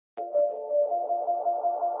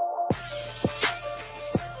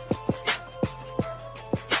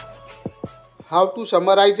How to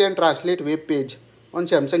summarize and translate web page on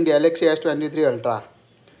Samsung Galaxy S23 Ultra.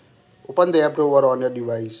 Open the app drawer on your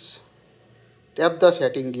device. Tap the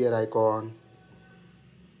setting gear icon.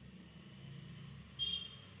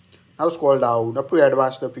 Now scroll down up to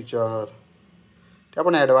advanced feature. Tap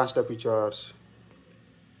on advanced features.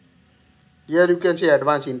 Here you can see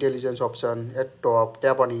advanced intelligence option at top.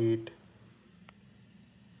 Tap on it.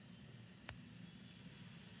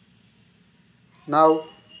 Now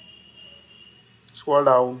scroll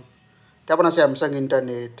down. Tap on Samsung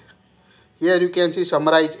Internet. Here you can see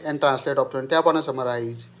Summarize and Translate option. Tap on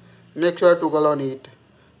Summarize. Make sure to toggle on it.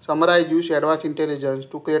 Summarise use advanced intelligence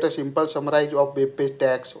to create a simple summarize of web page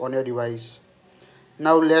text on your device.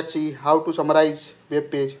 Now let's see how to summarize web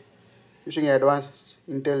page using advanced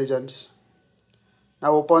intelligence.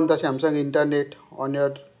 Now open the Samsung Internet on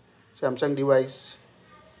your Samsung device.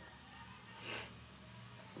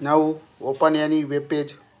 Now open any web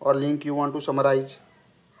page or link you want to summarize.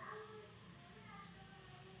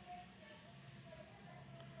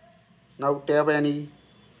 Now tap any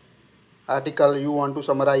article you want to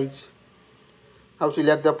summarize. Now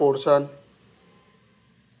select the portion.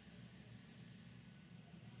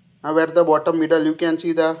 Now at the bottom middle you can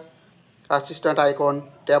see the assistant icon.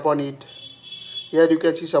 Tap on it. Here you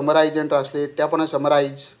can see Summarize and Translate. Tap on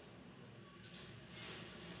Summarize.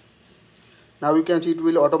 Now you can see it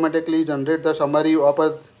will automatically generate the summary of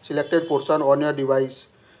a selected portion on your device.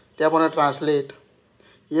 Tap on Translate.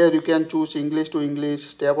 Here you can choose English to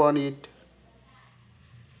English. Tap on it.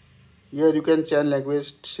 Here you can change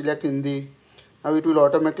language. Select Hindi. Now it will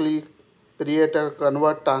automatically create a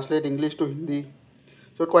convert translate English to Hindi.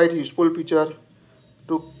 So quite useful feature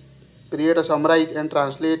to create a summarize and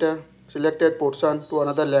translate a selected portion to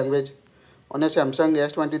another language on a Samsung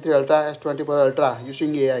S23 Ultra, S24 Ultra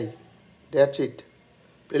using AI. That's it.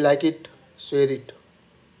 Please like it, share it.